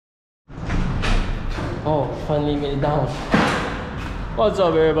Oh, finally made it down. What's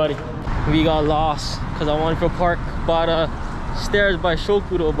up, everybody? We got lost because I wanted to park by the stairs by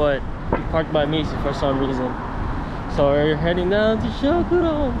Shokudo, but we parked by Macy for some reason. So we're heading down to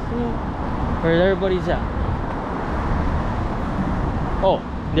Shokudo. Where everybody's at. Oh,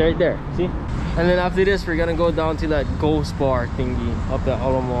 they're right there. See? And then after this, we're gonna go down to that ghost bar thingy up at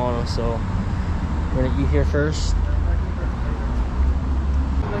Alamano. So we're gonna eat here first.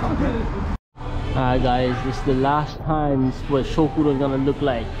 Alright guys, this is the last time this is what Shokudo is gonna look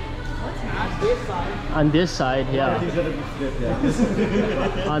like. On this side, yeah.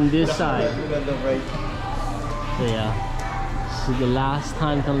 On this side. So yeah, this is the last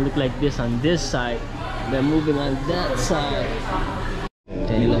time it's gonna look like this on this side. Then moving on that side.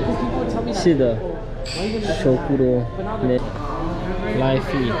 Okay, look. See the Shokudo live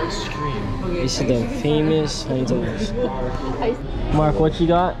feed. This is the famous Hontos. Mark, what you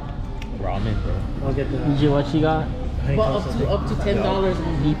got? Ramen, bro. I'll get the. DJ, what you got? Well, up to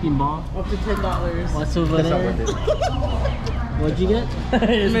 $10. Deepin ball. Up to $10. What's over there? What'd you get?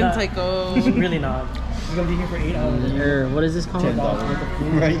 Mentaiko. Really not. We're gonna be here for 8 hours. Or what is this called? $10.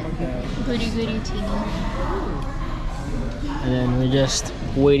 Right. Goody goody teeny. And then we're just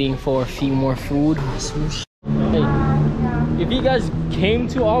waiting for a few more food. Hey, if you guys came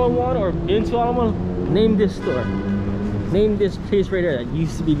to Alawan or been to Alawan, name this store. Name this place right there that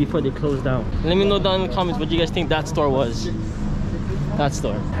used to be before they closed down. Let me know down in the comments what you guys think that store was. That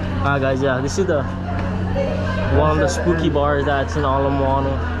store. Alright guys, yeah, this is the one of the spooky bars that's in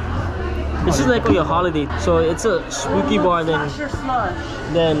Alamano. This is like a holiday, so it's a spooky bar. Then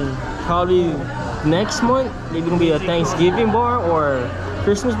probably next month maybe gonna be a Thanksgiving bar or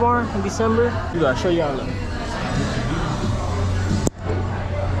Christmas bar in December. I'll show you around.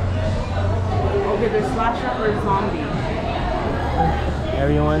 Okay, there's slasher or zombie.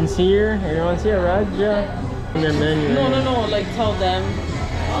 Everyone's here, Raja. In their menu. No, like tell them.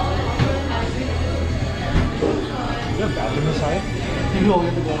 Is there a bathroom inside? No, we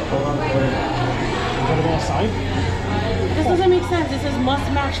have to go outside. This doesn't make sense. This is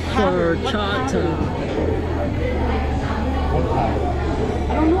must match pattern. What pattern?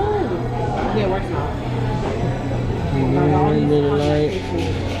 I don't know. Yeah, it works now.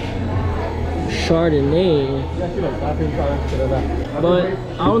 Chardonnay, but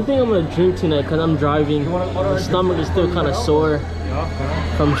I don't think I'm gonna drink tonight because I'm driving. My stomach is still kind of sore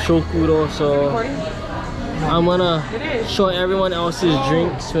from Shokudo, so I'm gonna show everyone else's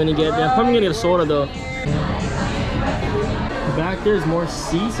drinks when you get there. I'm probably gonna get a soda though. Back there's more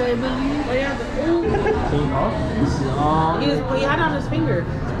seats, I believe. Oh yeah. This is all. He had it on his finger.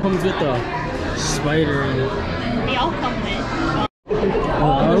 Comes with the spider in it. They all come with. I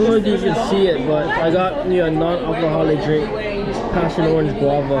don't know if you can see it, but I got me a non-alcoholic drink. Passion orange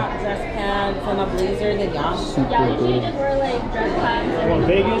guava. Dress pants and a blazer, then yeah. Super Yeah, we good. just wear like dress pants. What,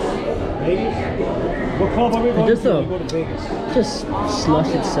 Vegas? Vegas? What club are we going Just to? a- We go to Vegas. Just slush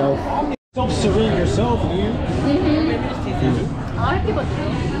itself. Self-serene yourself, do you? A lot of people do.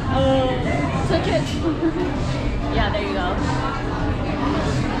 Such a... Yeah, there you go.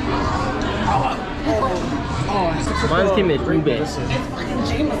 Mine came at Ube. It's fucking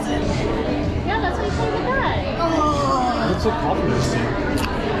Jameson. Yeah, that's what you call the guy. What's so confident?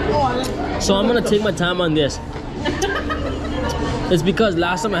 So I'm gonna take my time on this. It's because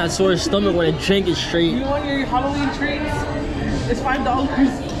last time I had sore stomach when I drank it straight. You want your Halloween treats? It's $5.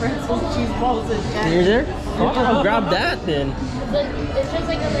 Pretzels, cheese balls, and candy. You're there? Oh, I'll grab that then. It's just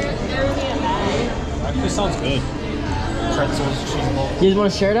like a Arabian bag. Actually sounds good. Pretzels, cheese balls. You guys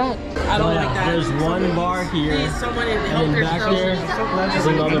want to share that? I don't like that. There's one bar here, Please, someone in and help then their back stroke. there is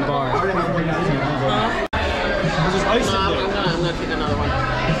another bar. There's ice in I'm there. gonna take another one.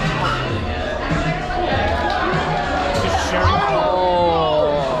 Just share it.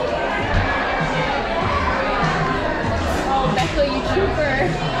 Oh, Becco, you trooper.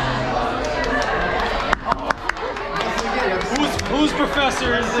 Whose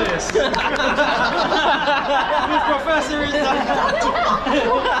professor is this? Whose professor is that?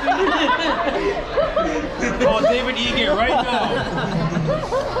 Oh, David Egan, right now.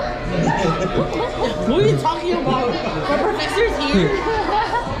 What are you talking about? The professor's here?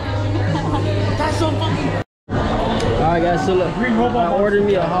 That's so fucking... Alright guys, so look, I ordered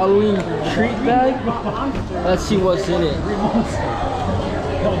me a Halloween treat bag. Let's see what's in it.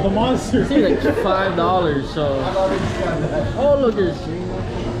 The monster. It's like $5, so. Oh look, there's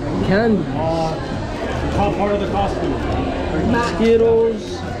candy. Top part of the costume.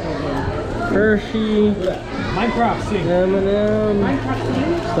 Skittles, Hershey, Minecraft sing. M&M,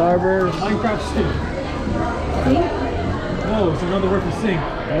 Starburst. Minecraft sing. No, it's another word for sing.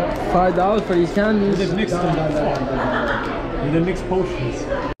 $5 for these candies. They mixed them. And they mixed potions.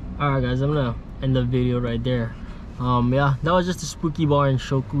 Alright guys, I'm gonna end the video right there. Yeah, that was just a spooky bar in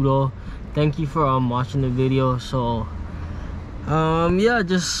Shokudo. Thank you for watching the video. So yeah,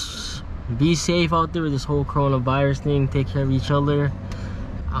 just be safe out there with this whole coronavirus thing. Take care of each other.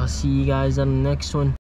 I'll see you guys on the next one.